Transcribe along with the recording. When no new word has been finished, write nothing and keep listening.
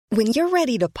When you're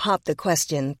ready to pop the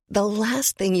question, the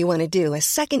last thing you want to do is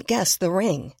second-guess the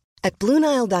ring. At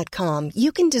BlueNile.com,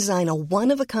 you can design a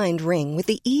one-of-a-kind ring with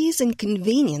the ease and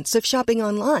convenience of shopping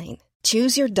online.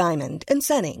 Choose your diamond and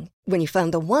setting. When you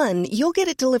find the one, you'll get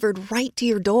it delivered right to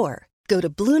your door. Go to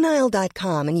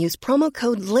BlueNile.com and use promo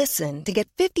code LISTEN to get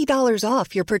 $50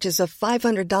 off your purchase of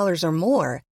 $500 or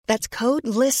more. That's code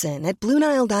LISTEN at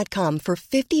BlueNile.com for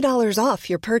 $50 off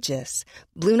your purchase.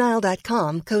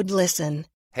 BlueNile.com, code LISTEN.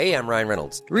 Hey, I'm Ryan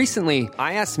Reynolds. Recently,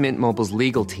 I asked Mint Mobile's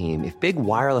legal team if big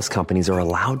wireless companies are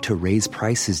allowed to raise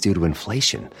prices due to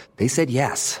inflation. They said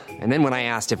yes. And then when I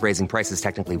asked if raising prices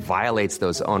technically violates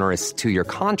those onerous two-year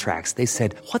contracts, they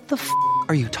said, "What the f***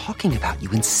 are you talking about,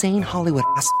 you insane Hollywood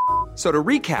ass?" So to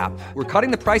recap, we're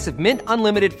cutting the price of Mint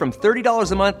Unlimited from $30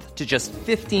 a month to just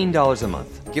 $15 a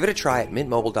month. Give it a try at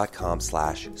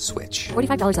mintmobile.com/switch.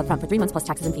 $45 up front for 3 months plus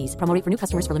taxes and fees. Promo rate for new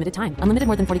customers for limited time. Unlimited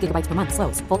more than 40 gigabytes per month.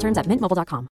 Slows full terms at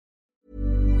mintmobile.com.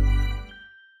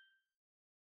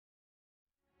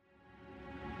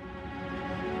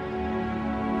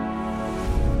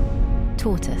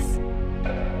 Tortoise.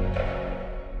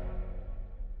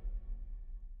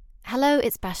 Hello,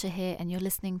 it's Basha here, and you're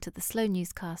listening to the Slow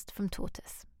Newscast from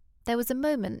Tortoise. There was a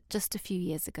moment just a few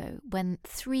years ago when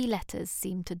 3 letters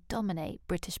seemed to dominate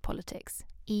British politics.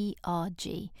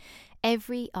 ERG.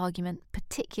 Every argument,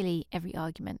 particularly every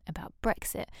argument about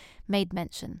Brexit, made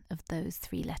mention of those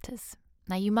 3 letters.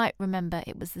 Now, you might remember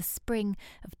it was the spring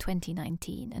of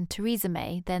 2019, and Theresa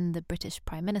May, then the British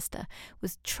Prime Minister,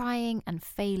 was trying and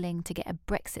failing to get a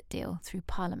Brexit deal through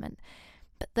Parliament.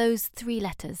 But those 3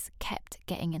 letters kept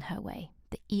getting in her way.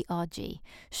 The ERG,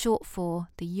 short for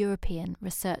the European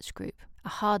Research Group, a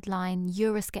hardline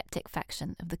Eurosceptic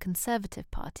faction of the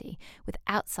Conservative Party with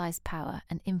outsized power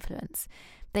and influence.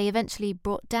 They eventually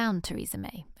brought down Theresa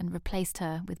May and replaced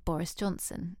her with Boris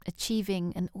Johnson,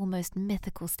 achieving an almost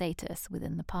mythical status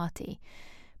within the party.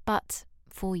 But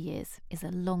 4 years is a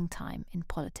long time in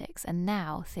politics, and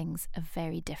now things are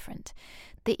very different.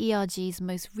 The ERG's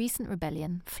most recent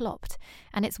rebellion flopped,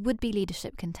 and its would-be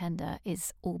leadership contender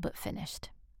is all but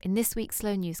finished. In this week's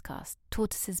Slow Newscast,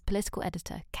 Tortoise's political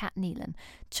editor, Kat Neelan,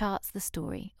 charts the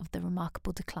story of the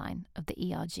remarkable decline of the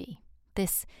ERG.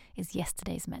 This is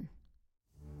Yesterday's Men.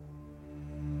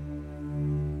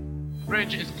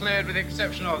 Bridge is cleared with the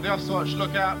exception of the Office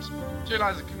Lookout, 2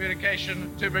 lines of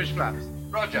communication, 2 bridge flaps.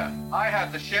 Roger, I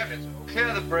have the ship.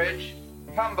 Clear the bridge,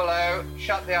 come below,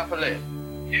 shut the upper lid.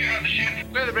 You have the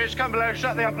ship. Clear the bridge, come below,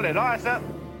 shut the upper lid. Aye, sir.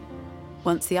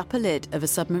 Once the upper lid of a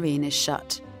submarine is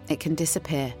shut, it can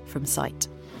disappear from sight.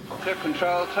 Ship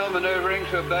control, tell manoeuvring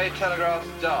to obey telegraphs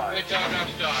dive. Obey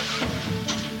telegraphs dive.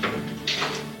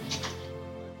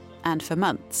 And for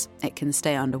months, it can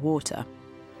stay underwater.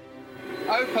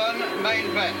 Open main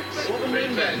vents. Open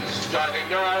main vents. Diving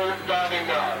down, diving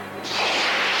down.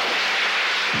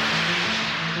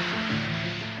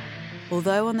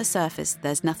 Although on the surface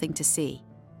there's nothing to see,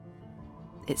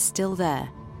 it's still there,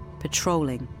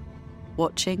 patrolling,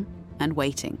 watching and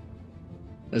waiting.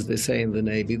 As they say in the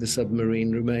Navy, the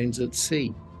submarine remains at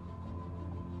sea.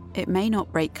 It may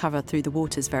not break cover through the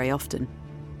waters very often,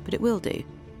 but it will do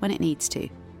when it needs to,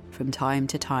 from time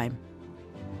to time.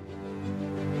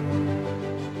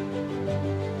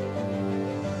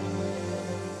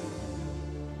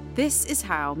 This is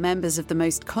how members of the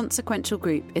most consequential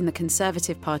group in the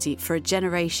Conservative Party for a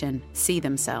generation see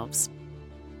themselves.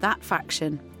 That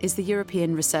faction is the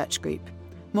European Research Group,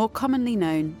 more commonly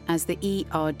known as the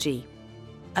ERG.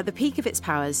 At the peak of its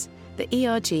powers, the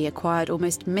ERG acquired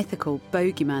almost mythical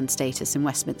bogeyman status in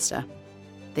Westminster.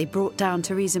 They brought down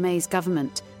Theresa May's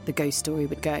government, the ghost story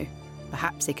would go.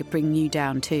 Perhaps they could bring you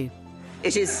down too.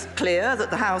 It is clear that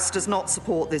the House does not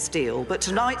support this deal, but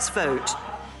tonight's vote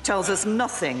tells us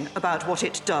nothing about what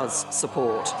it does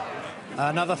support.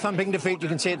 Another thumping defeat. You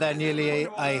can see it there, nearly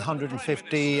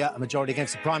 150 majority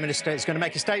against the Prime Minister. It's going to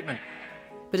make a statement.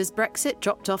 But as Brexit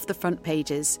dropped off the front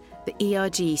pages, the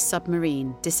ERG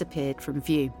submarine disappeared from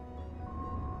view.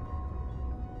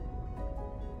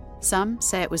 Some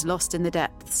say it was lost in the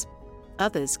depths.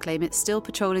 Others claim it's still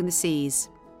patrolling the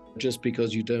seas. Just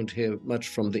because you don't hear much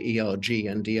from the ERG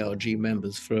and ERG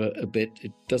members for a bit,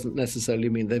 it doesn't necessarily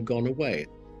mean they've gone away.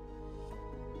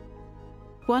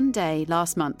 One day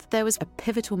last month, there was a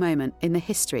pivotal moment in the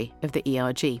history of the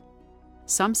ERG.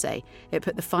 Some say it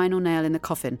put the final nail in the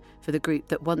coffin for the group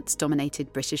that once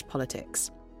dominated British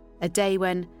politics. A day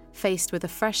when, faced with a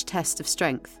fresh test of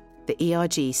strength, the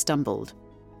ERG stumbled.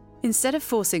 Instead of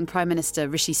forcing Prime Minister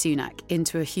Rishi Sunak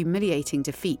into a humiliating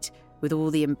defeat with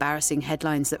all the embarrassing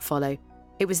headlines that follow,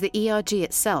 it was the ERG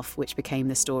itself which became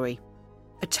the story.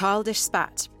 A childish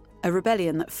spat, a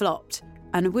rebellion that flopped,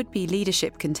 and a would-be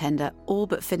leadership contender all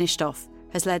but finished off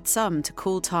has led some to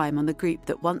call time on the group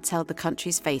that once held the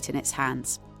country's fate in its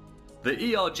hands.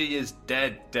 The ERG is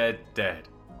dead, dead, dead.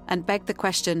 And beg the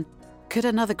question, could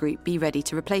another group be ready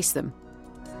to replace them?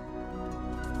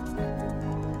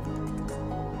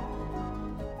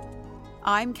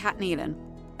 I'm Kat Neelan,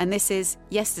 and this is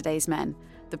Yesterday's Men,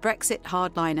 the Brexit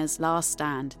hardliners' last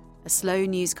stand, a slow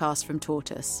newscast from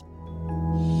Tortoise.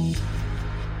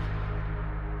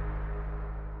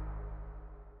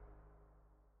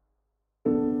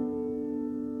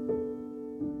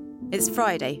 It's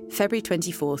Friday, February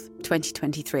 24th,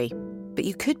 2023, but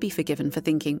you could be forgiven for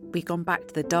thinking we've gone back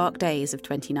to the dark days of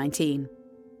 2019.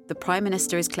 The Prime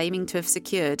Minister is claiming to have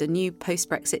secured a new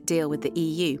post-Brexit deal with the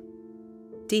EU.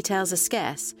 Details are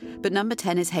scarce, but Number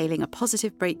 10 is hailing a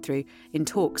positive breakthrough in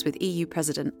talks with EU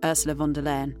President Ursula von der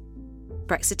Leyen.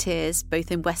 Brexiteers,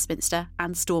 both in Westminster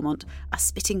and Stormont, are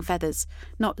spitting feathers,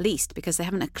 not least because they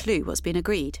haven't a clue what's been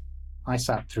agreed. I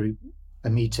sat through a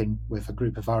meeting with a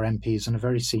group of our MPs and a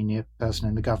very senior person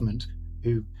in the government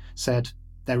who said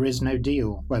there is no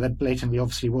deal. Well, there blatantly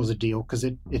obviously was a deal because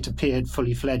it appeared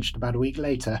fully fledged about a week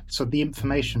later. So the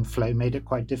information flow made it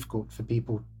quite difficult for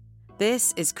people.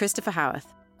 This is Christopher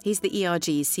Howarth. He's the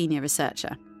ERG's senior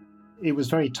researcher. It was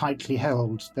very tightly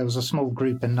held. There was a small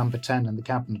group in Number 10 in the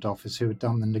Cabinet Office who had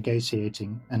done the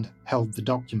negotiating and held the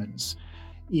documents.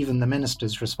 Even the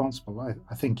ministers responsible,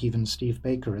 I think even Steve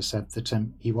Baker has said that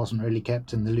he wasn't really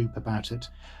kept in the loop about it.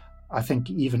 I think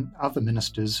even other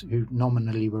ministers who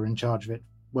nominally were in charge of it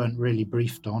weren't really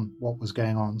briefed on what was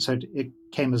going on. So it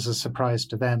came as a surprise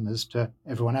to them as to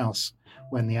everyone else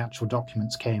when the actual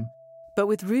documents came. But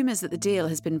with rumours that the deal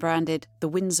has been branded the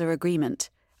Windsor Agreement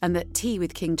and that tea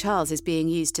with King Charles is being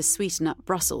used to sweeten up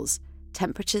Brussels,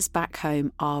 temperatures back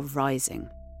home are rising.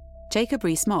 Jacob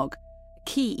Rees-Mogg, a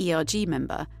key ERG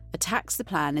member, attacks the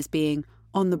plan as being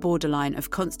on the borderline of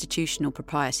constitutional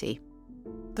propriety.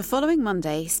 The following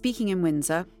Monday, speaking in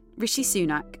Windsor, Rishi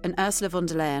Sunak and Ursula von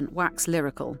der Leyen wax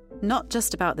lyrical, not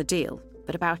just about the deal,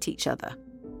 but about each other.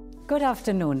 Good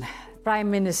afternoon,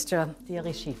 Prime Minister dear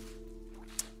Rishi.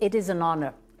 It is an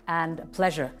honour and a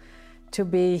pleasure to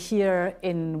be here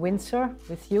in Windsor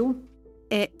with you.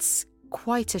 It's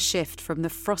quite a shift from the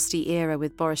frosty era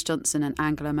with Boris Johnson and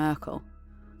Angela Merkel.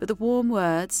 But the warm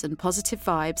words and positive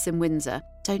vibes in Windsor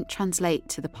don't translate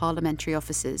to the parliamentary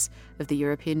offices of the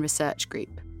European Research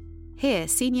Group. Here,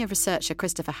 senior researcher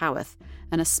Christopher Howarth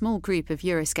and a small group of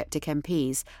Eurosceptic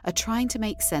MPs are trying to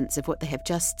make sense of what they have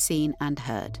just seen and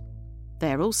heard.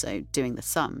 They're also doing the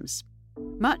sums.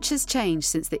 Much has changed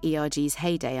since the ERG's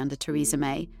heyday under Theresa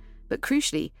May, but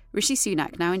crucially, Rishi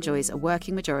Sunak now enjoys a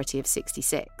working majority of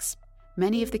 66.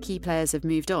 Many of the key players have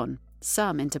moved on,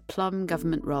 some into plum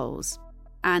government roles.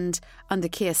 And, under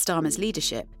Keir Starmer's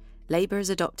leadership, Labour has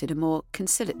adopted a more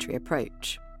conciliatory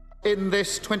approach. In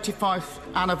this 25th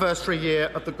anniversary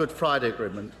year of the Good Friday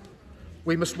Agreement,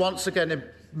 we must once again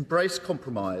embrace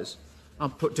compromise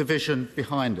and put division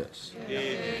behind us.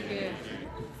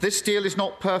 This deal is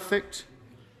not perfect,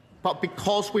 but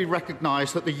because we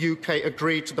recognise that the UK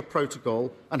agreed to the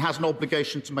protocol and has an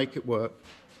obligation to make it work,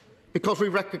 because we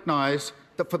recognise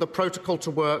that for the protocol to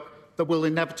work, there will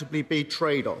inevitably be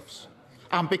trade-offs,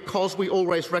 and because we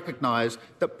always recognise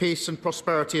that peace and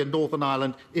prosperity in Northern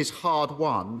Ireland is hard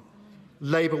won,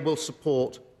 Labour will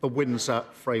support the Windsor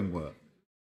framework.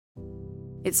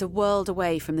 It's a world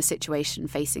away from the situation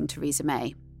facing Theresa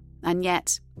May. And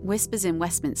yet, whispers in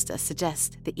Westminster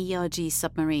suggest the ERG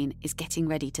submarine is getting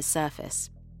ready to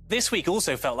surface. This week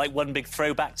also felt like one big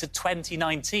throwback to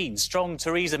 2019, strong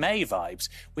Theresa May vibes.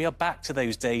 We are back to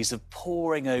those days of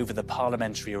poring over the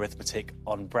parliamentary arithmetic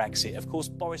on Brexit. Of course,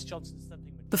 Boris Johnson's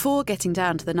something... Before getting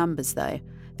down to the numbers, though,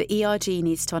 the ERG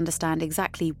needs to understand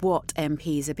exactly what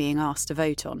MPs are being asked to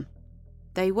vote on.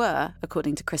 They were,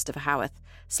 according to Christopher Howarth,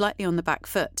 slightly on the back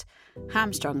foot,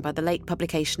 hamstrung by the late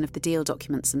publication of the deal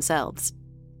documents themselves.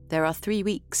 There are 3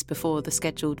 weeks before the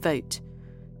scheduled vote.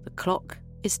 The clock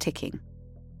is ticking.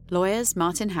 Lawyers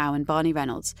Martin Howe and Barney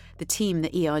Reynolds, the team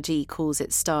the ERG calls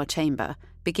its star chamber,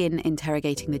 begin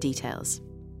interrogating the details.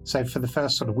 So for the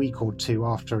first sort of week or two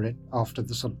after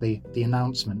the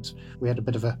announcement, we had a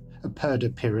bit of a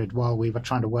purdah period while we were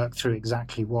trying to work through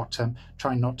exactly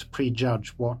trying not to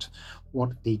prejudge what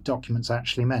the documents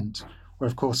actually meant. Where,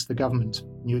 of course, the government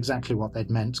knew exactly what they'd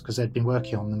meant because they'd been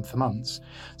working on them for months.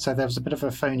 So there was a bit of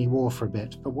a phony war for a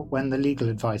bit. But when the legal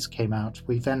advice came out,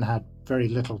 we then had very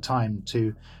little time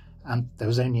and there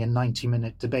was only a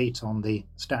 90-minute debate on the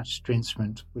statutory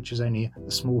instrument, which is only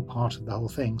a small part of the whole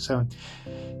thing. So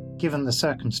given the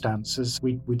circumstances,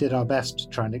 we did our best to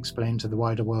try and explain to the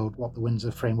wider world what the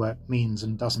Windsor framework means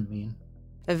and doesn't mean.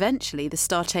 Eventually, the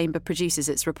Star Chamber produces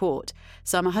its report,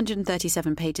 some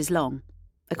 137 pages long.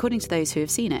 According to those who have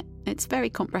seen it, it's very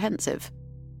comprehensive.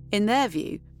 In their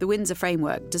view, the Windsor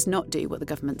Framework does not do what the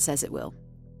government says it will.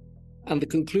 And the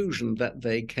conclusion that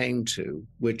they came to,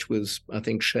 which was, I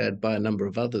think, shared by a number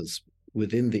of others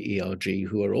within the ERG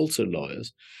who are also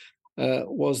lawyers,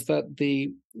 was that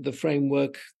the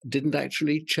framework didn't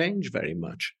actually change very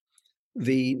much.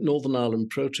 The Northern Ireland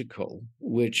Protocol,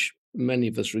 which many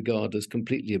of us regard as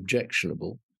completely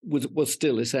objectionable, was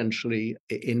still essentially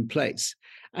in place.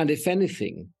 And if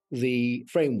anything, the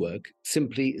framework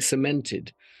simply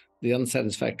cemented the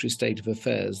unsatisfactory state of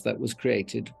affairs that was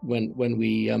created when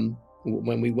we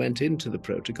went into the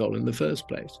protocol in the first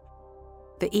place.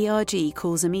 The ERG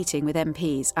calls a meeting with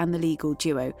MPs and the legal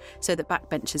duo so that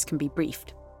backbenchers can be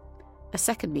briefed. A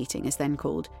second meeting is then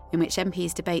called, in which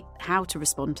MPs debate how to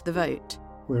respond to the vote.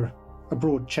 We're a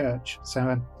broad church,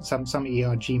 so some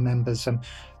ERG members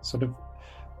sort of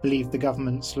believed the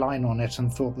government's line on it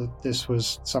and thought that this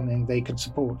was something they could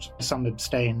support. Some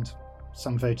abstained,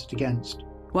 some voted against.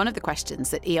 One of the questions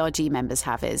that ERG members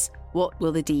have is, what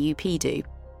will the DUP do?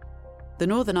 The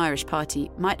Northern Irish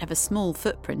Party might have a small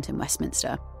footprint in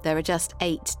Westminster. There are just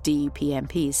 8 DUP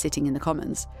MPs sitting in the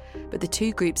Commons, but the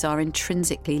two groups are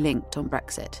intrinsically linked on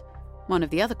Brexit. One of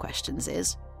the other questions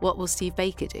is, what will Steve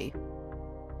Baker do?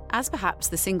 As perhaps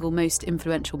the single most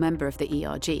influential member of the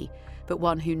ERG, but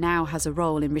one who now has a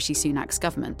role in Rishi Sunak's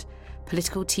government,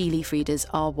 political tea leaf readers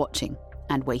are watching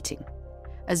and waiting.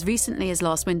 As recently as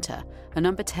last winter, a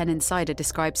Number 10 insider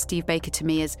described Steve Baker to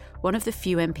me as one of the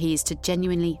few MPs to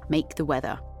genuinely make the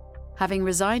weather. Having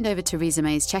resigned over Theresa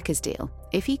May's Chequers deal,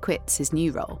 if he quits his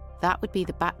new role, that would be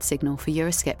the bat signal for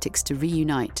Eurosceptics to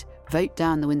reunite, vote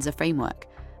down the Windsor Framework,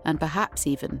 and perhaps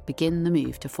even begin the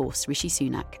move to force Rishi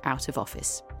Sunak out of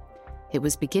office. It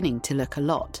was beginning to look a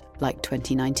lot like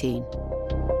 2019.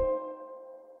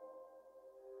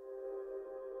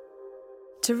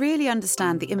 To really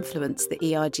understand the influence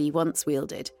the ERG once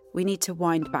wielded, we need to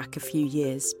wind back a few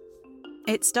years.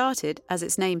 It started, as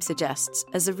its name suggests,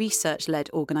 as a research-led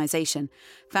organisation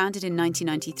founded in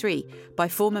 1993 by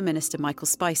former Minister Michael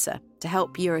Spicer to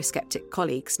help Eurosceptic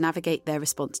colleagues navigate their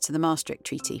response to the Maastricht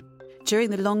Treaty. During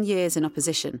the long years in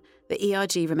opposition, the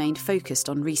ERG remained focused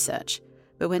on research,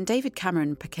 but when David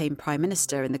Cameron became Prime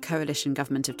Minister in the coalition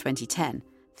government of 2010,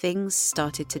 things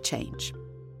started to change.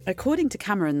 According to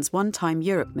Cameron's one-time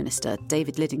Europe Minister,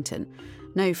 David Lidington,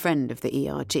 no friend of the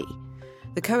ERG,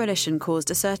 the coalition caused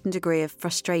a certain degree of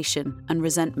frustration and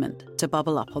resentment to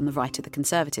bubble up on the right of the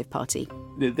Conservative Party.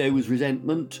 There was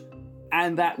resentment,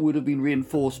 and that would have been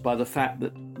reinforced by the fact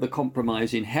that the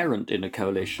compromise inherent in a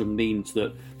coalition means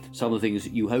that some of the things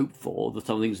that you hope for,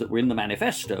 some of the things that were in the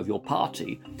manifesto of your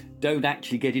party, don't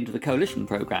actually get into the coalition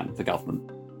programme for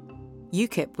government.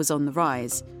 UKIP was on the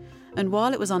rise, and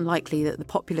while it was unlikely that the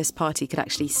Populist Party could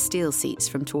actually steal seats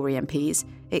from Tory MPs,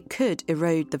 it could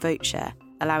erode the vote share,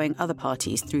 allowing other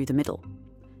parties through the middle.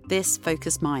 This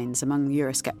focused minds among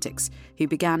Eurosceptics, who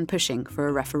began pushing for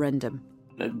a referendum.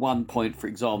 At one point, for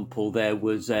example, there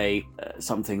was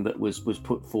something that was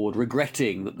put forward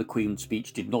regretting that the Queen's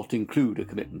speech did not include a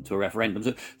commitment to a referendum.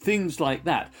 So things like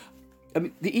that. I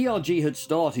mean, the ERG had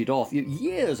started off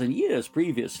years and years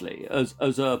previously as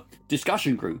a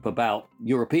discussion group about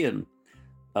European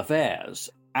affairs.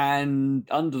 And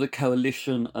under the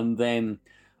coalition and then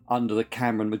under the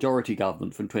Cameron majority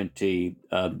government from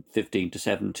 2015 to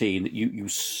 17, you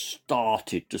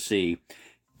started to see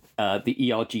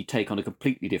the ERG take on a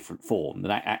completely different form,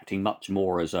 than acting much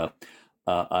more as a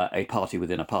party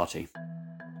within a party.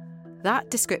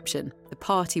 That description, the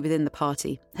party within the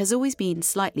party, has always been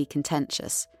slightly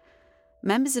contentious.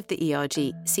 Members of the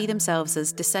ERG see themselves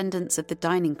as descendants of the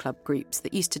dining club groups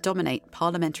that used to dominate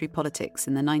parliamentary politics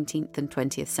in the 19th and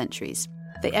 20th centuries.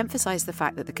 They emphasise the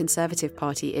fact that the Conservative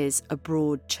Party is a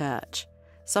broad church.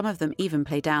 Some of them even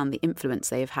play down the influence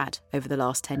they have had over the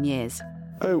last 10 years.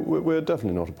 Oh, we're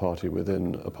definitely not a party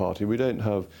within a party. We don't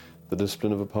have the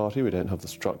discipline of a party, we don't have the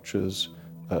structures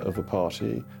of a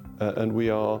party, and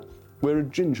we're a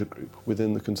ginger group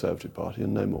within the Conservative Party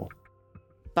and no more.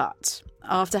 But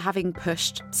after having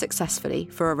pushed successfully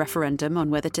for a referendum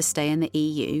on whether to stay in the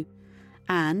EU,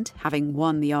 and having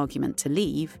won the argument to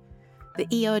leave, the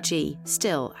ERG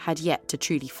still had yet to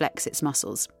truly flex its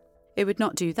muscles. It would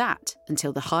not do that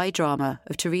until the high drama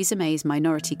of Theresa May's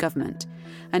minority government,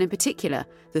 and in particular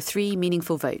the 3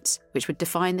 meaningful votes which would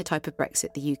define the type of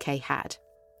Brexit the UK had,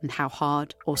 and how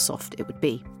hard or soft it would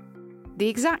be. The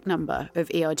exact number of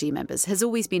ERG members has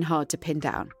always been hard to pin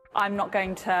down. I'm not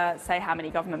going to say how many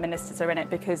government ministers are in it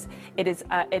because it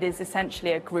is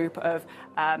essentially a group of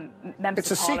members of Parliament.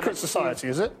 It's a secret society,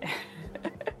 is it?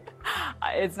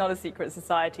 It's not a secret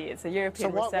society. It's a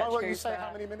European research group. So why won't you say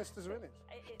how many ministers are in it?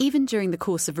 Even during the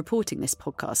course of reporting this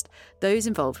podcast, those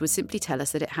involved would simply tell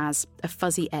us that it has a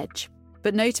fuzzy edge.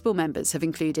 But notable members have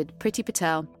included Priti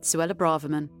Patel, Suella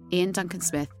Braverman, Ian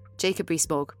Duncan-Smith, Jacob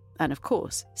Rees-Mogg, and of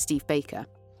course, Steve Baker.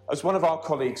 As one of our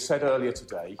colleagues said earlier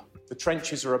today, the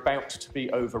trenches are about to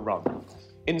be overrun.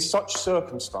 In such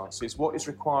circumstances, what is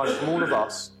required from all of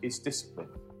us is discipline.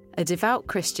 A devout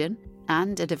Christian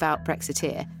and a devout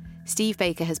Brexiteer, Steve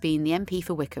Baker has been the MP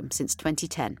for Wickham since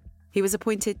 2010. He was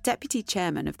appointed Deputy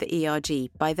Chairman of the ERG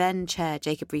by then Chair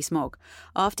Jacob Rees-Mogg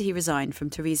after he resigned from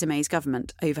Theresa May's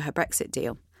government over her Brexit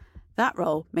deal. That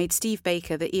role made Steve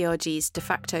Baker the ERG's de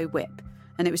facto whip,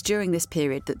 and it was during this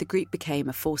period that the group became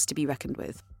a force to be reckoned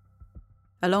with.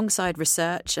 Alongside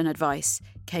research and advice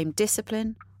came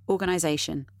discipline,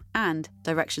 organisation, and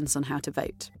directions on how to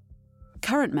vote.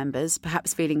 Current members,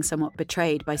 perhaps feeling somewhat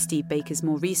betrayed by Steve Baker's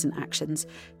more recent actions,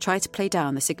 try to play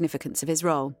down the significance of his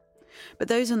role. But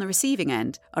those on the receiving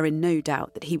end are in no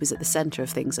doubt that he was at the centre of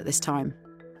things at this time.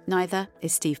 Neither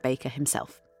is Steve Baker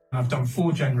himself. I've done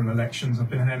 4 general elections, I've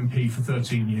been an MP for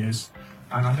 13 years,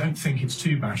 and I don't think it's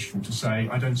too bashful to say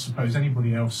I don't suppose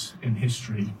anybody else in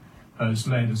history has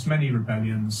led as many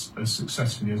rebellions as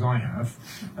successfully as I have,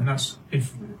 and that's,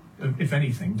 if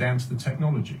anything, down to the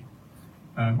technology.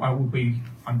 I will be,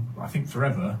 I think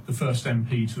forever, the first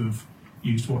MP to have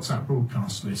used WhatsApp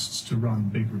broadcast lists to run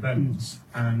big rebellions,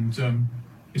 and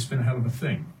it's been a hell of a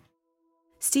thing.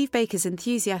 Steve Baker's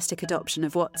enthusiastic adoption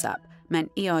of WhatsApp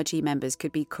meant ERG members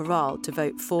could be corralled to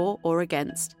vote for or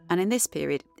against, and in this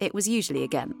period it was usually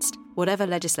against, whatever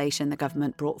legislation the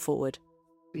government brought forward.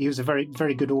 He was a very,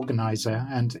 very good organiser,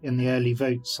 and in the early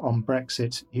votes on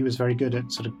Brexit, he was very good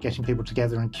at sort of getting people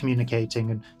together and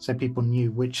communicating, and so people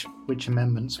knew which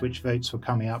amendments, which votes were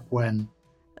coming up when.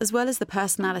 As well as the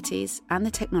personalities and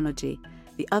the technology,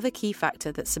 the other key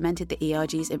factor that cemented the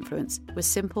ERG's influence was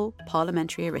simple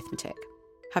parliamentary arithmetic.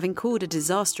 Having called a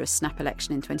disastrous snap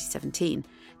election in 2017,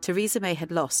 Theresa May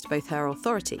had lost both her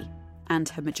authority and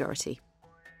her majority.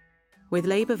 With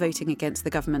Labour voting against the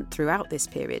government throughout this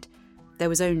period, there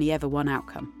was only ever one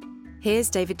outcome. Here's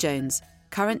David Jones,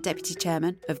 current Deputy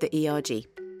Chairman of the ERG.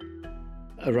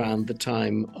 Around the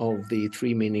time of the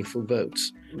 3 meaningful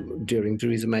votes during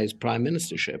Theresa May's prime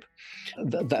ministership,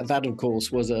 that of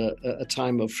course was a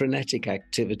time of frenetic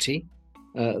activity.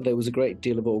 There was a great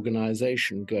deal of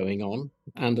organisation going on,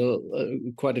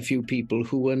 and quite a few people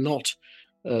who were not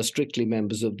strictly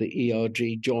members of the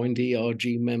ERG joined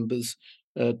ERG members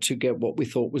to get what we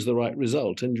thought was the right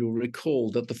result. And you'll recall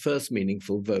that the first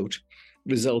meaningful vote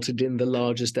resulted in the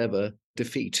largest ever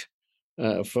defeat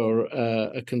for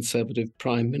a Conservative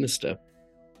Prime Minister.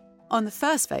 On the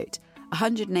first vote,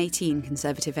 118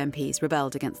 Conservative MPs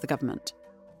rebelled against the government.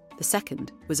 The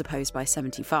second was opposed by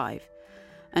 75.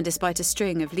 And despite a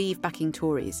string of Leave-backing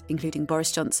Tories, including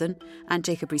Boris Johnson and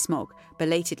Jacob Rees-Mogg,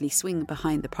 belatedly swinging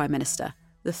behind the Prime Minister,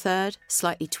 the third,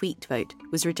 slightly tweaked vote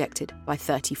was rejected by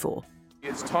 34.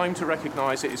 It's time to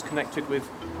recognise it is connected with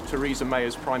Theresa May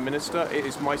as Prime Minister. It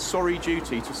is my sorry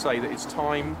duty to say that it's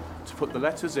time to put the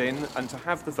letters in and to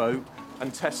have the vote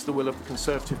and test the will of the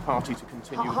Conservative Party to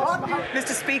continue this.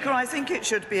 Mr. Speaker, I think it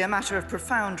should be a matter of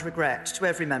profound regret to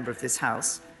every member of this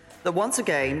House that once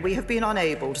again we have been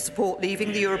unable to support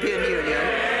leaving the European Union in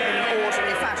an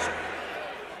orderly fashion.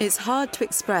 It's hard to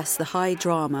express the high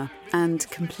drama and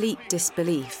complete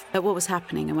disbelief at what was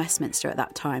happening in Westminster at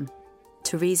that time.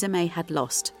 Theresa May had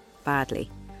lost badly.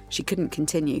 She couldn't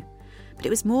continue. But it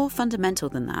was more fundamental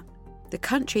than that. The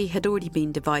country had already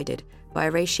been divided by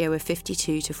a ratio of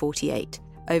 52 to 48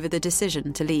 over the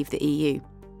decision to leave the EU.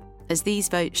 As these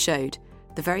votes showed,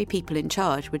 the very people in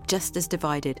charge were just as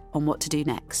divided on what to do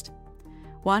next.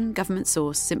 One government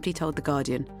source simply told The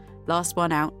Guardian, "Last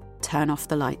one out, turn off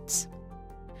the lights."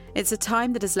 It's a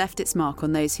time that has left its mark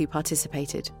on those who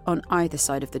participated on either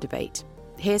side of the debate.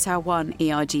 Here's how one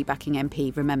ERG-backing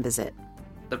MP remembers it.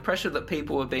 The pressure that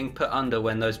people were being put under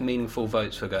when those meaningful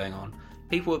votes were going on.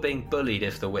 People were being bullied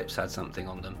if the whips had something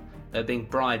on them. They were being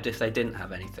bribed if they didn't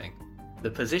have anything.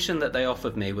 The position that they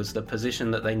offered me was the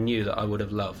position that they knew that I would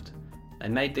have loved. They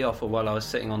made the offer while I was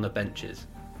sitting on the benches,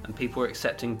 and people were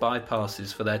accepting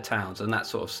bypasses for their towns and that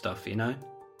sort of stuff, you know?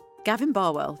 Gavin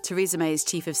Barwell, Theresa May's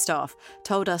Chief of Staff,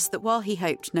 told us that while he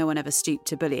hoped no one ever stooped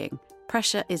to bullying,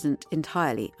 pressure isn't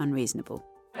entirely unreasonable.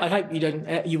 I hope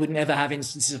you wouldn't ever have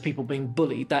instances of people being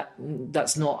bullied.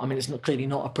 That's not. I mean, it's not clearly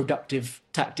not a productive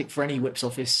tactic for any whip's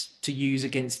office to use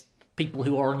against people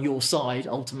who are on your side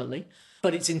ultimately.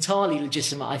 But it's entirely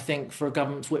legitimate, I think, for a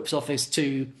government's whip's office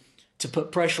to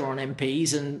put pressure on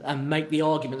MPs and make the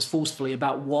arguments forcefully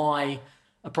about why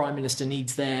a Prime Minister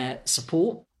needs their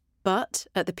support. But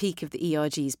at the peak of the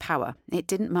ERG's power, it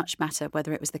didn't much matter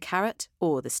whether it was the carrot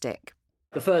or the stick.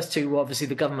 The first two were obviously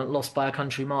the government lost by a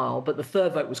country mile, but the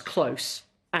third vote was close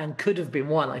and could have been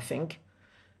won, I think.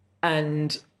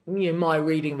 And my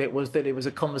reading of it was that it was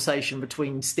a conversation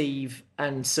between Steve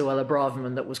and Suella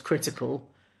Braverman that was critical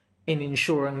in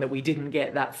ensuring that we didn't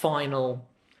get that final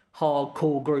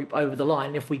hardcore group over the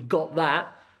line. If we got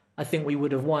that, I think we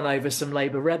would have won over some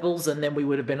Labour rebels, and then we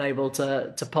would have been able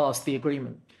to pass the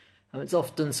agreement. And it's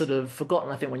often sort of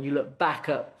forgotten, I think, when you look back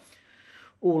at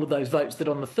all of those votes, that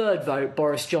on the third vote,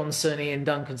 Boris Johnson, Ian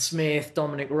Duncan-Smith,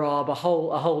 Dominic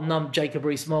Raab, Jacob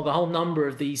Rees-Mogg, a whole number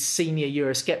of these senior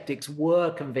Eurosceptics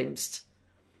were convinced,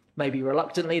 maybe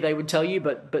reluctantly they would tell you,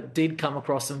 but did come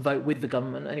across and vote with the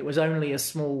government. And it was only a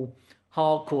small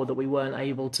hardcore that we weren't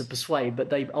able to persuade, but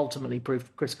they ultimately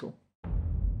proved critical.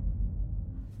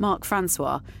 Marc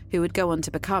Francois, who would go on to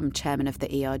become chairman of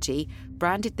the ERG,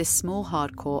 branded this small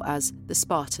hardcore as the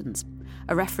Spartans,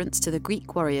 a reference to the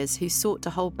Greek warriors who sought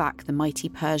to hold back the mighty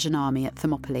Persian army at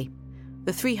Thermopylae.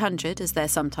 The 300, as they're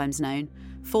sometimes known,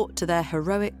 fought to their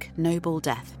heroic, noble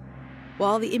death.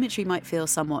 While the imagery might feel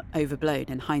somewhat overblown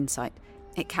in hindsight,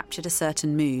 it captured a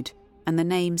certain mood, and the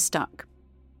name stuck.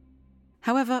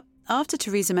 However, after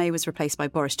Theresa May was replaced by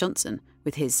Boris Johnson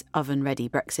with his oven-ready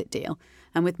Brexit deal,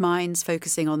 and with minds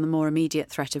focusing on the more immediate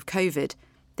threat of COVID,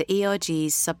 the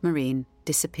ERG's submarine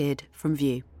disappeared from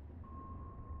view.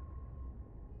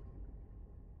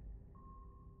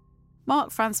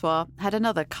 Marc Francois had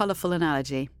another colourful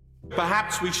analogy.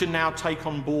 Perhaps we should now take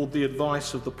on board the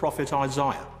advice of the prophet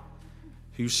Isaiah,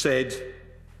 who said,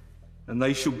 "And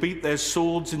they shall beat their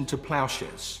swords into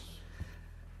plowshares,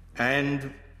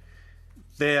 and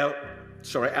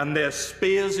their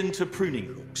spears into pruning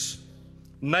hooks.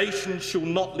 Nation shall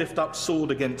not lift up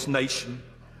sword against nation,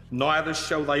 neither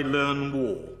shall they learn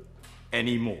war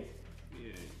anymore."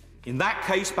 In that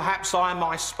case, perhaps I and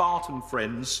my Spartan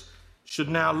friends should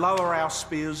now lower our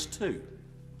spears too,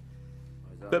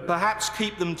 but perhaps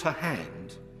keep them to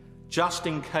hand, just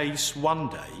in case one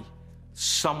day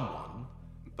someone,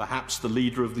 perhaps the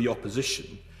leader of the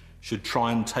opposition, should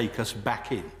try and take us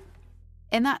back in.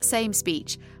 In that same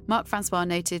speech, Marc Francois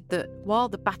noted that while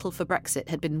the battle for Brexit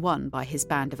had been won by his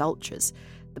band of ultras,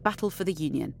 the battle for the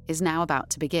Union is now about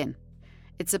to begin.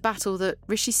 It's a battle that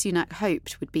Rishi Sunak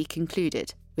hoped would be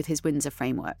concluded with his Windsor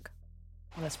framework.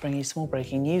 Well, let's bring you some more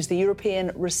breaking news. The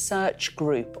European Research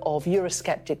Group of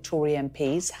Eurosceptic Tory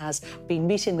MPs has been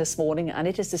meeting this morning, and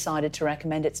it has decided to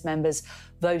recommend its members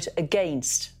vote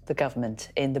against the government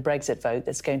in the Brexit vote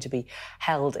that's going to be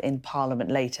held in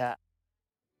Parliament later.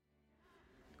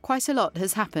 Quite a lot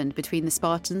has happened between the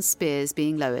Spartans' spears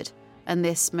being lowered and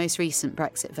this most recent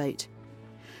Brexit vote.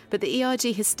 But the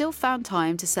ERG has still found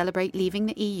time to celebrate leaving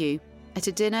the EU at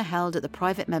a dinner held at the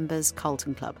private members'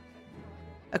 Carlton Club.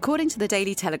 According to the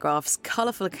Daily Telegraph's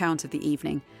colourful account of the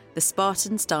evening, the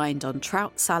Spartans dined on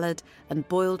trout salad and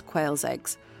boiled quail's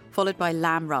eggs, followed by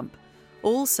lamb rump,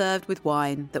 all served with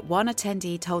wine that one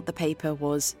attendee told the paper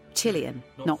was Chilean,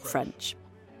 not French.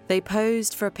 They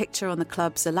posed for a picture on the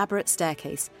club's elaborate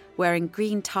staircase, wearing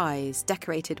green ties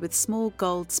decorated with small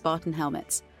gold Spartan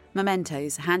helmets,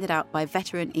 mementos handed out by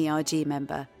veteran ERG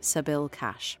member Sabil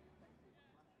Cash.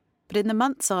 But in the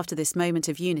months after this moment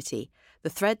of unity, the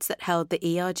threads that held the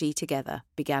ERG together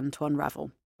began to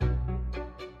unravel.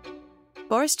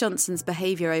 Boris Johnson's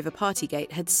behaviour over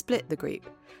Partygate had split the group,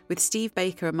 with Steve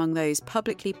Baker among those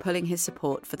publicly pulling his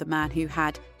support for the man who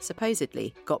had,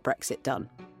 supposedly, got Brexit done.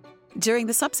 During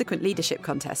the subsequent leadership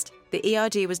contest, the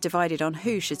ERG was divided on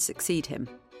who should succeed him.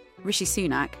 Rishi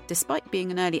Sunak, despite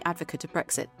being an early advocate of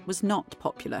Brexit, was not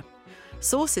popular.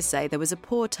 Sources say there was a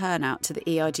poor turnout to the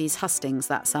ERG's hustings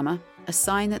that summer, a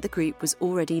sign that the group was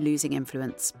already losing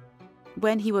influence.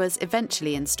 When he was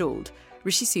eventually installed,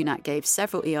 Rishi Sunak gave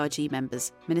several ERG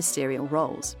members ministerial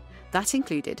roles. That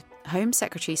included Home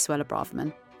Secretary Suella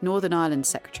Braverman, Northern Ireland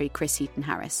Secretary Chris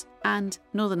Heaton-Harris, and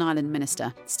Northern Ireland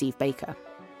Minister Steve Baker.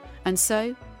 And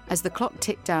so, as the clock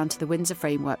ticked down to the Windsor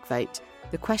Framework vote,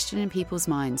 the question in people's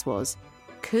minds was,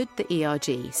 could the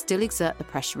ERG still exert the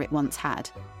pressure it once had?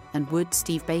 And would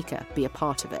Steve Baker be a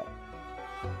part of it?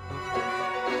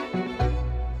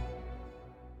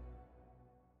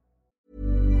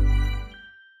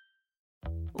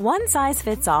 One size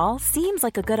fits all seems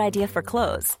like a good idea for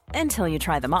clothes until you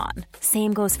try them on.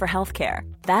 Same goes for healthcare.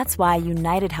 That's why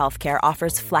United Healthcare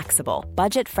offers flexible,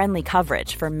 budget-friendly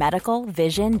coverage for medical,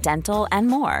 vision, dental, and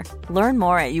more. Learn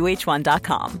more at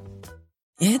uh1.com.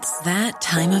 It's that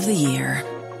time of the year.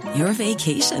 Your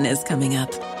vacation is coming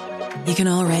up. You can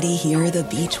already hear the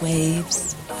beach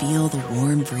waves, feel the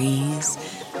warm breeze,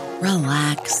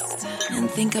 relax, and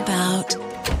think about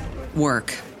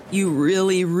Work. You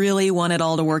really, really want it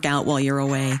all to work out while you're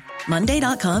away.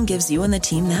 Monday.com gives you and the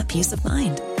team that peace of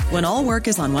mind. When all work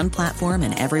is on one platform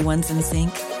and everyone's in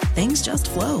sync, things just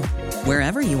flow.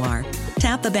 Wherever you are,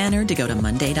 tap the banner to go to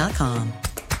Monday.com.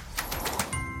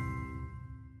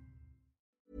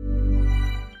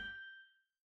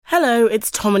 Hello, it's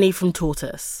Tomini from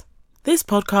Tortoise. This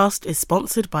podcast is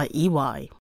sponsored by EY.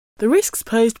 The risks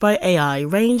posed by AI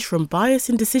range from bias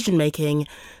in decision-making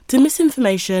to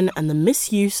misinformation and the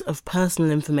misuse of personal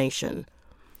information,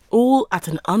 all at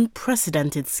an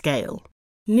unprecedented scale.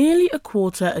 Nearly a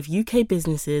quarter of UK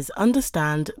businesses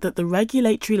understand that the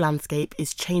regulatory landscape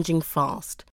is changing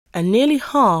fast, and nearly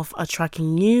half are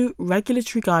tracking new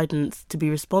regulatory guidance to be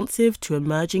responsive to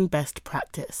emerging best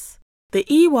practice. The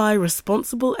EY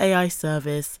Responsible AI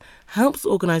Service helps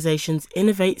organisations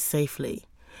innovate safely,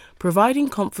 providing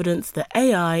confidence that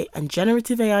AI and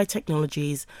generative AI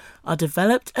technologies are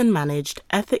developed and managed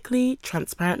ethically,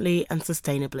 transparently and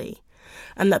sustainably,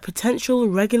 and that potential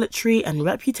regulatory and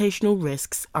reputational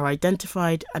risks are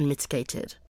identified and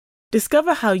mitigated.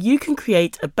 Discover how you can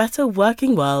create a better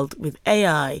working world with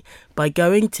AI by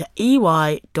going to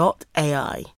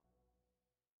ey.ai.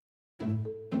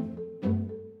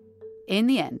 In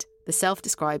the end, the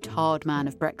self-described hard man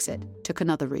of Brexit took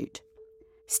another route.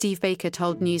 Steve Baker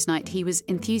told Newsnight he was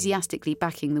enthusiastically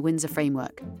backing the Windsor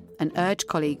framework and urged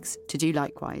colleagues to do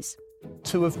likewise.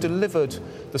 To have delivered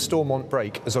the Stormont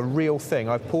break as a real thing,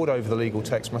 I've pored over the legal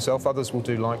text myself, others will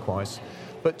do likewise,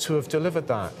 but to have delivered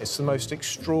that, it's the most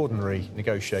extraordinary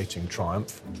negotiating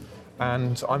triumph,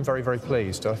 and I'm very, very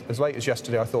pleased. As late as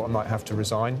yesterday, I thought I might have to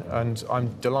resign, and I'm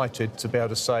delighted to be able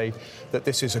to say that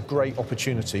this is a great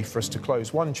opportunity for us to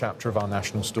close one chapter of our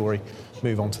national story,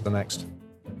 move on to the next.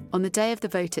 On the day of the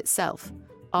vote itself,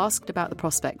 asked about the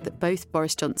prospect that both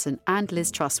Boris Johnson and Liz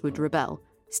Truss would rebel,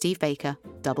 Steve Baker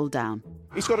doubled down.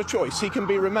 He's got a choice. He can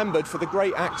be remembered for the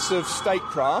great acts of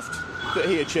statecraft that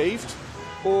he achieved,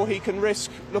 or he can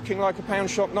risk looking like a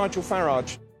pound-shop Nigel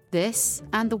Farage. This,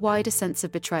 and the wider sense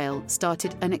of betrayal,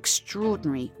 started an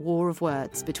extraordinary war of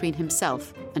words between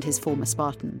himself and his former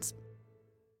Spartans.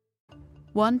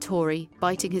 One Tory,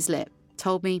 biting his lip,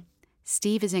 told me,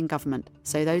 Steve is in government,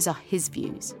 so those are his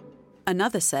views.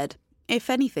 Another said, if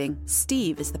anything,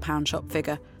 Steve is the pound shop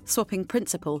figure, swapping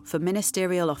principle for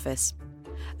ministerial office.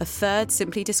 A third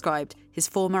simply described his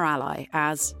former ally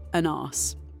as an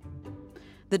arse.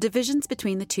 The divisions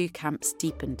between the two camps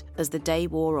deepened as the day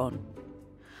wore on.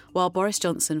 While Boris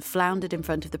Johnson floundered in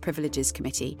front of the Privileges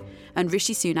Committee and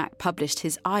Rishi Sunak published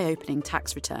his eye-opening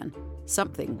tax return,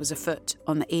 something was afoot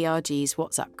on the ERG's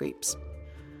WhatsApp groups.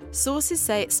 Sources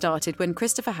say it started when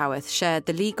Christopher Howarth shared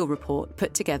the legal report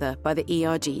put together by the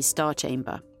ERG Star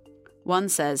Chamber. One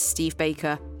says Steve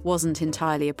Baker wasn't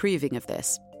entirely approving of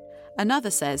this. Another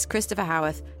says Christopher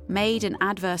Howarth made an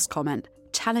adverse comment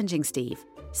challenging Steve,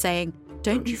 saying,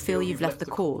 "Don't you feel you've left the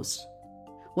cause?"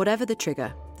 Whatever the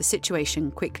trigger, the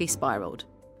situation quickly spiralled.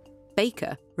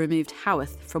 Baker removed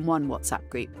Howarth from one WhatsApp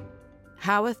group.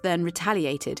 Howarth then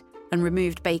retaliated and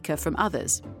removed Baker from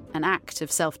others, an act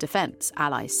of self-defence,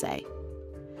 allies say.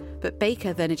 But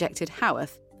Baker then ejected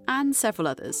Howarth and several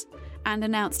others and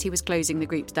announced he was closing the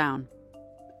groups down.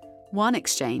 One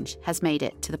exchange has made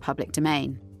it to the public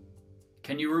domain.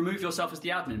 Can you remove yourself as the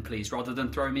admin, please, rather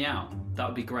than throw me out? That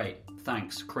would be great.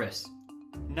 Thanks, Chris.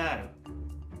 No.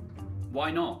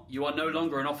 Why not? You are no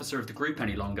longer an officer of the group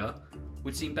any longer.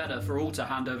 Would seem better for all to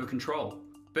hand over control.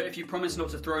 But if you promise not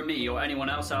to throw me or anyone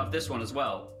else out of this one as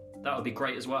well, that would be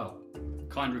great as well.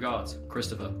 Kind regards,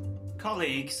 Christopher.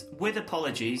 Colleagues, with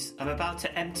apologies, I'm about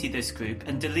to empty this group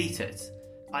and delete it.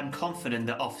 I'm confident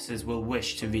that officers will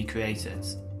wish to recreate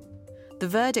it. The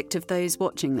verdict of those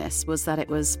watching this was that it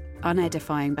was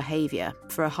unedifying behaviour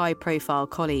for a high-profile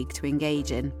colleague to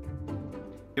engage in.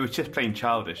 It was just plain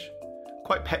childish.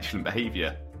 Quite petulant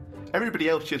behaviour. Everybody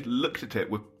else just looked at it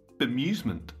with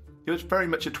bemusement. It was very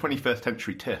much a 21st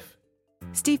century tiff.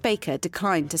 Steve Baker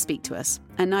declined to speak to us,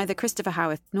 and neither Christopher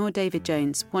Howarth nor David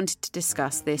Jones wanted to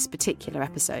discuss this particular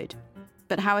episode.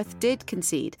 But Howarth did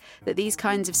concede that these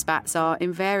kinds of spats are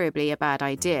invariably a bad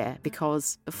idea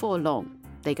because, before long,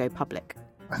 they go public.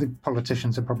 I think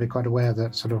politicians are probably quite aware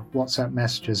that sort of WhatsApp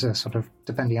messages are sort of,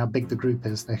 depending how big the group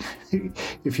is,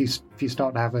 if you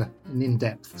start to have an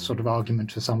in-depth sort of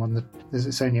argument with someone, that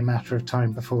it's only a matter of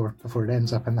time before it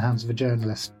ends up in the hands of a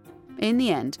journalist. In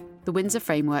the end, the Windsor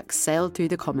framework sailed through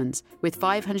the Commons with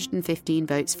 515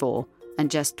 votes for and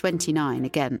just 29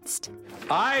 against.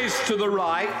 Ayes to the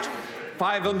right,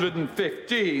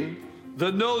 515.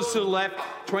 The noes to the left,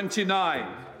 29.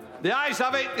 The ayes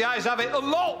have it, a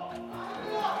lot!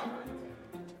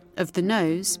 Of the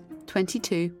noes,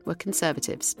 22 were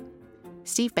Conservatives.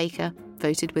 Steve Baker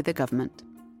voted with the government.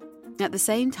 At the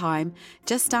same time,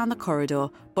 just down the corridor,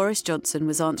 Boris Johnson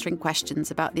was answering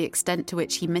questions about the extent to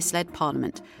which he misled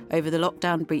Parliament over the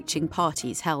lockdown-breaching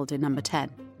parties held in Number 10.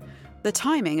 The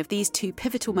timing of these two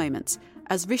pivotal moments,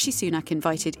 as Rishi Sunak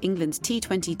invited England's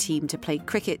T20 team to play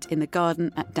cricket in the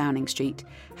garden at Downing Street,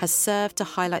 has served to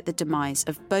highlight the demise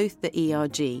of both the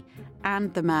ERG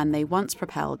and the man they once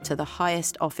propelled to the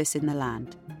highest office in the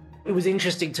land. It was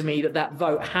interesting to me that that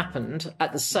vote happened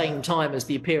at the same time as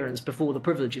the appearance before the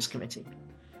Privileges Committee.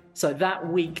 So that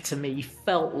week to me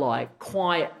felt like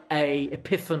quite a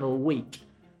epiphanal week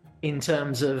in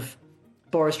terms of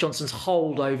Boris Johnson's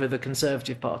hold over the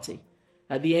Conservative Party.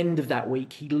 At the end of that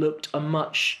week, he looked a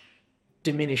much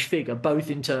diminished figure,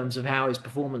 both in terms of how his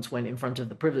performance went in front of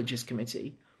the Privileges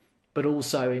Committee, but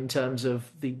also in terms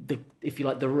of the if you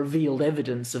like, the revealed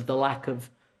evidence of the lack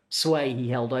of sway he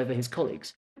held over his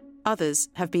colleagues. Others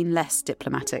have been less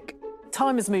diplomatic.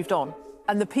 Time has moved on,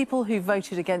 and the people who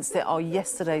voted against it are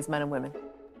yesterday's men and women.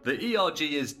 The ERG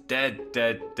is dead,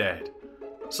 dead, dead.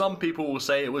 Some people will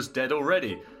say it was dead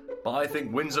already, but I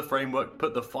think Windsor Framework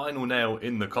put the final nail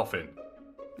in the coffin.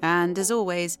 And, as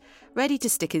always, ready to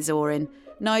stick his oar in,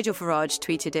 Nigel Farage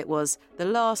tweeted it was the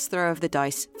last throw of the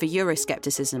dice for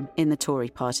Euroscepticism in the Tory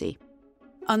party.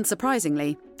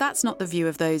 Unsurprisingly, that's not the view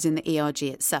of those in the ERG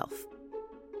itself.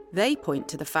 They point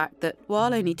to the fact that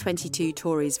while only 22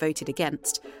 Tories voted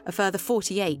against, a further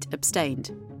 48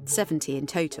 abstained, 70 in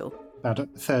total. About a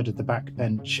third of the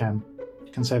backbench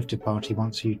Conservative Party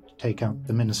wants you to take out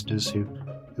the ministers who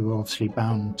are obviously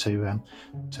bound to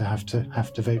have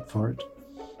to vote for it.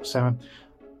 So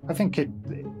I think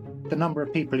the number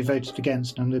of people who voted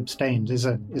against and abstained is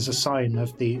a sign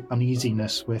of the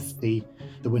uneasiness with the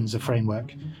Windsor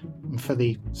Framework, for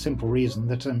the simple reason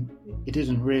that it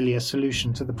isn't really a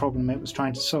solution to the problem it was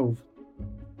trying to solve.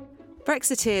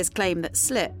 Brexiteers claim that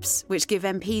slips, which give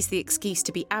MPs the excuse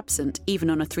to be absent even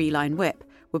on a 3-line whip,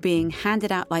 were being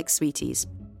handed out like sweeties.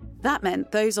 That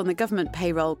meant those on the government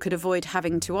payroll could avoid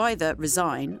having to either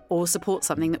resign or support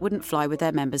something that wouldn't fly with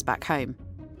their members back home.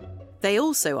 They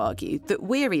also argued that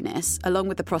weariness, along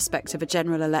with the prospect of a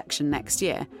general election next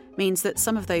year, means that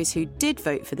some of those who did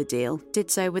vote for the deal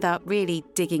did so without really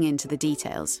digging into the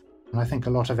details. And I think a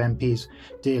lot of MPs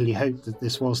dearly hoped that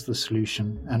this was the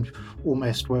solution and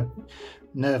almost were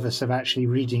nervous of actually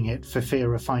reading it for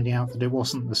fear of finding out that it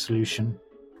wasn't the solution.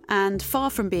 And far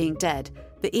from being dead,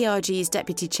 the ERG's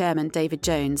Deputy Chairman David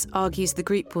Jones argues the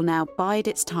group will now bide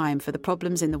its time for the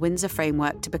problems in the Windsor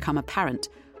Framework to become apparent,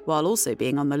 while also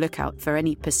being on the lookout for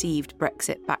any perceived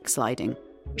Brexit backsliding.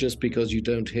 Just because you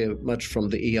don't hear much from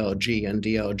the ERG and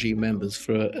ERG members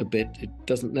for a bit, it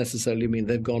doesn't necessarily mean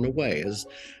they've gone away.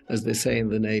 As they say in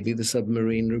the Navy, the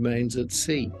submarine remains at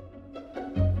sea.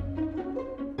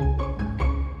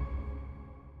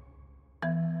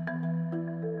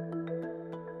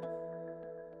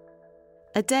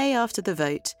 A day after the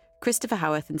vote, Christopher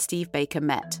Howarth and Steve Baker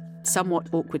met, somewhat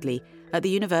awkwardly, at the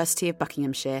University of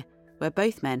Buckinghamshire, where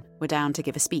both men were down to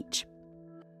give a speech.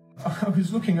 I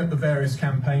was looking at the various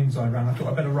campaigns I ran. I thought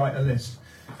I'd better write a list.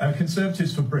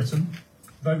 Conservatives for Britain,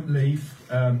 Vote Leave.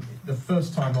 The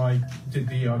first time I did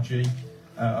the ERG,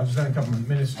 I was then a government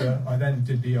minister. I then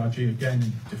did the ERG again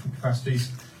in different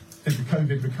capacities. Did the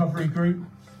COVID Recovery Group,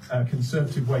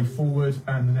 Conservative Way Forward,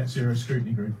 and the Net Zero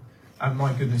Scrutiny Group. And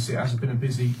my goodness, it has been a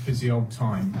busy old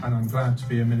time. And I'm glad to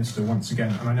be a minister once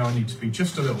again. And I know I need to be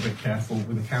just a little bit careful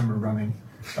with the camera running,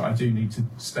 that I do need to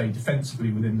stay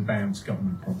defensively within the bounds of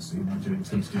government policy, and I do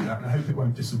intend to do that, and I hope it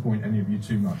won't disappoint any of you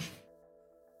too much.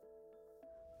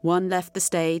 One left the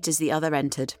stage as the other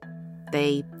entered.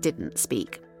 They didn't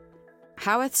speak.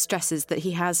 Howarth stresses that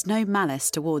he has no malice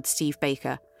towards Steve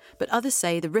Baker, but others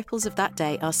say the ripples of that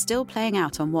day are still playing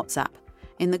out on WhatsApp,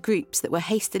 in the groups that were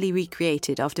hastily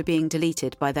recreated after being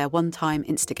deleted by their one-time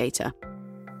instigator.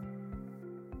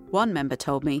 One member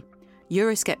told me,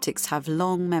 Eurosceptics have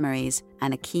long memories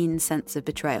and a keen sense of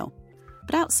betrayal.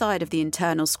 But outside of the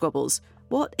internal squabbles,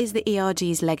 what is the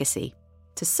ERG's legacy?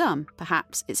 To some,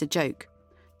 perhaps it's a joke.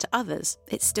 To others,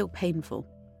 it's still painful.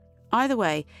 Either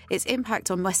way, its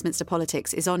impact on Westminster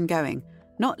politics is ongoing,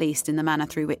 not least in the manner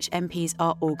through which MPs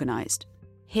are organised.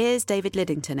 Here's David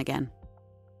Liddington again.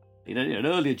 In an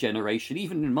earlier generation,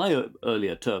 even in my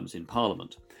earlier terms in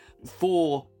Parliament,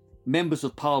 for members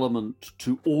of Parliament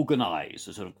to organise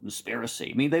a sort of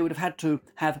conspiracy, I mean, they would have had to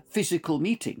have physical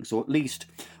meetings or at least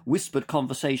whispered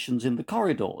conversations in the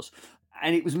corridors.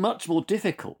 And it was much more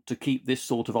difficult to keep this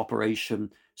sort of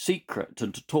operation secret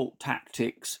and to talk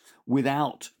tactics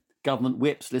without government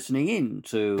whips listening in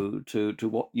to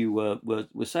what you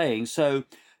were saying. So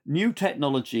new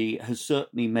technology has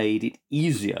certainly made it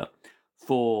easier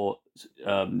for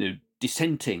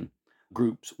dissenting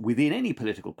groups within any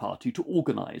political party to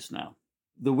organise now.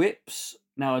 The whips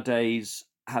nowadays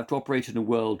have to operate in a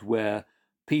world where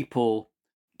people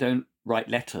don't write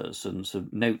letters and some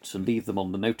notes and leave them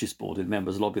on the notice board in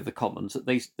members' lobby of the Commons. That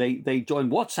they join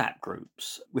WhatsApp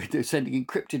groups where they're sending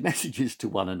encrypted messages to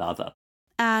one another.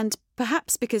 And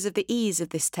perhaps because of the ease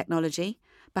of this technology,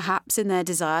 perhaps in their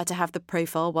desire to have the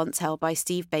profile once held by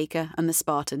Steve Baker and the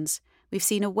Spartans, we've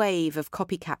seen a wave of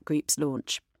copycat groups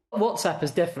launch. WhatsApp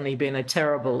has definitely been a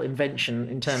terrible invention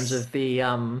in terms of the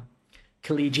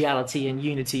collegiality and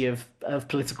unity of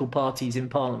political parties in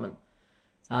Parliament.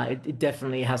 It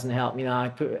definitely hasn't helped.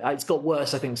 It's got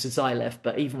worse, I think, since I left,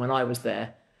 but even when I was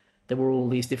there were all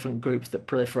these different groups that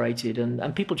proliferated,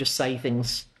 and people just say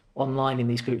things online in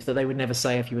these groups that they would never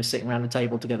say if you were sitting around a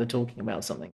table together talking about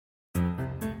something.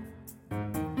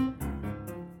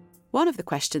 One of the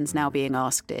questions now being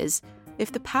asked is,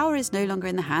 if the power is no longer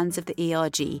in the hands of the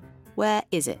ERG, where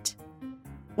is it?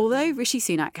 Although Rishi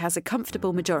Sunak has a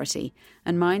comfortable majority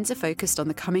and minds are focused on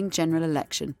the coming general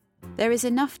election, there is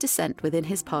enough dissent within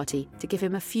his party to give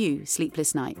him a few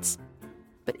sleepless nights.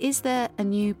 But is there a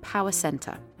new power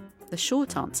centre? The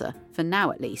short answer, for now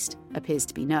at least, appears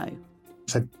to be no.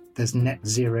 So there's Net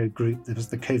Zero Group, there was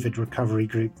the COVID Recovery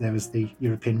Group, there was the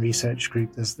European Research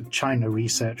Group, there's the China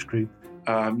Research Group.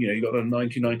 You've got the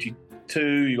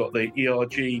 1992, you've got the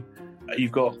ERG,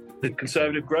 you've got the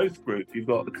Conservative Growth Group, you've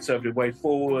got the Conservative Way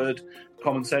Forward,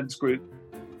 Common Sense Group.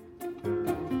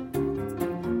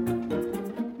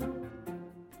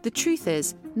 The truth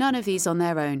is, none of these on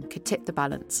their own could tip the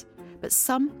balance, but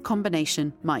some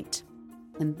combination might.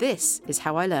 And this is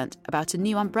how I learnt about a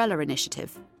new umbrella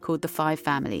initiative called the Five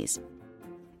Families.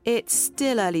 It's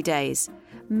still early days.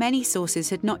 Many sources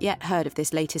had not yet heard of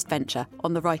this latest venture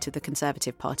on the right of the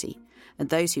Conservative Party, and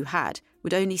those who had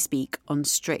would only speak on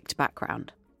strict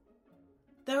background.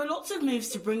 There are lots of moves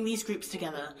to bring these groups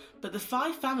together, but the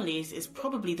Five Families is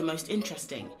probably the most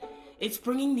interesting. It's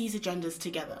bringing these agendas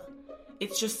together.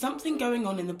 It's just something going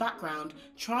on in the background,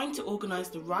 trying to organise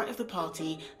the right of the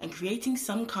party and creating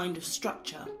some kind of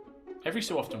structure. Every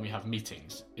so often we have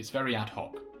meetings. It's very ad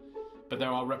hoc. But there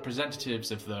are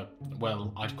representatives of the,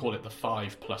 well, I'd call it the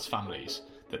 5+ families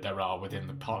that there are within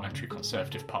the Parliamentary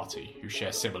Conservative Party who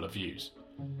share similar views.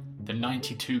 The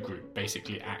 92 group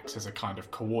basically acts as a kind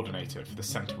of coordinator for the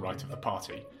centre-right of the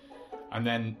party. And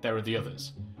then there are the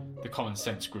others, the Common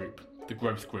Sense Group, the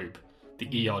Growth Group,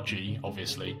 the ERG,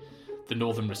 obviously, the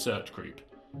Northern Research Group.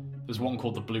 There's one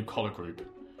called the Blue Collar Group,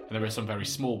 and there are some very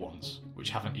small ones, which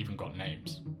haven't even got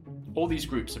names. All these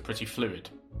groups are pretty fluid,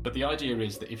 but the idea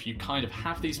is that if you kind of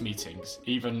have these meetings,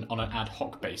 even on an ad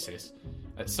hoc basis,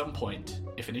 at some point,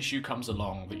 if an issue comes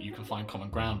along that you can find common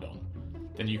ground on,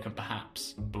 then you can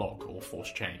perhaps block or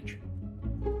force change.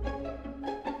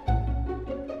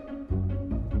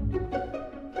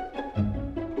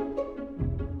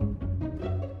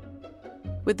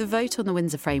 With the vote on the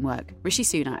Windsor framework, Rishi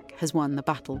Sunak has won the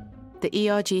battle. The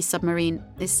ERG submarine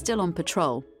is still on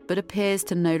patrol, but appears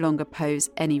to no longer pose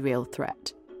any real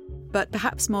threat. But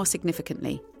perhaps more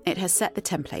significantly, it has set the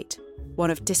template,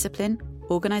 one of discipline,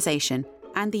 organisation,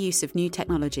 and the use of new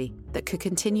technology that could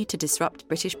continue to disrupt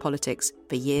British politics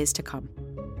for years to come.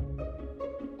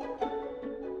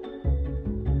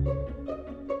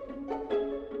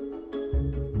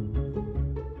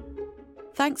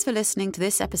 Thanks for listening to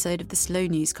this episode of the Slow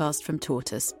Newscast from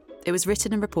Tortoise. It was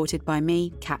written and reported by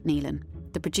me, Kat Neelan.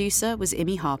 The producer was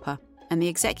Imi Harper, and the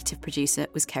executive producer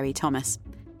was Kerry Thomas.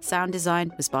 Sound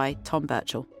design was by Tom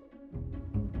Birchall.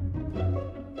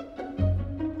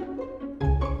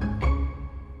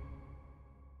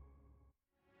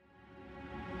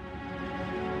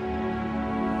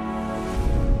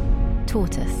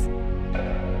 Tortoise.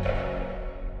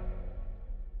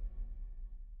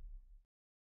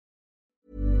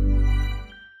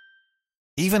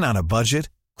 Even on a budget,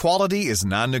 quality is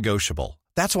non-negotiable.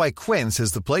 That's why Quince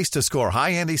is the place to score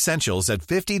high-end essentials at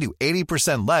 50 to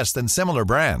 80% less than similar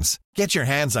brands. Get your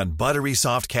hands on buttery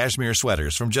soft cashmere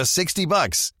sweaters from just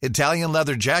 $60, Italian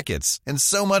leather jackets, and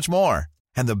so much more.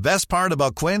 And the best part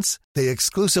about Quince, they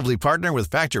exclusively partner with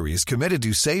factories committed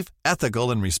to safe,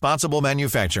 ethical, and responsible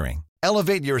manufacturing.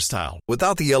 Elevate your style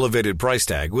without the elevated price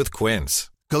tag with Quince.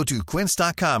 Go to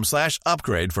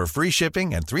quince.com/upgrade for free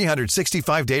shipping and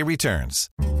 365-day returns.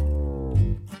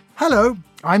 Hello,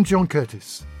 I'm John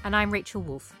Curtis. And I'm Rachel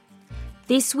Wolfe.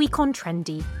 This week on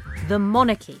Trendy, the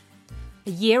monarchy.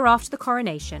 A year after the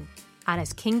coronation, and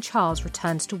as King Charles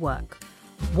returns to work,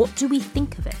 what do we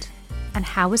think of it? And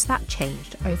how has that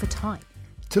changed over time?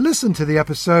 To listen to the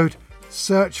episode,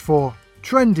 search for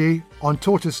Trendy on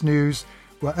Tortoise News,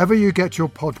 wherever you get your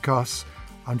podcasts,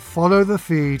 and follow the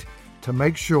feed to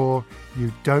make sure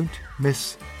you don't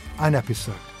miss an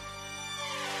episode.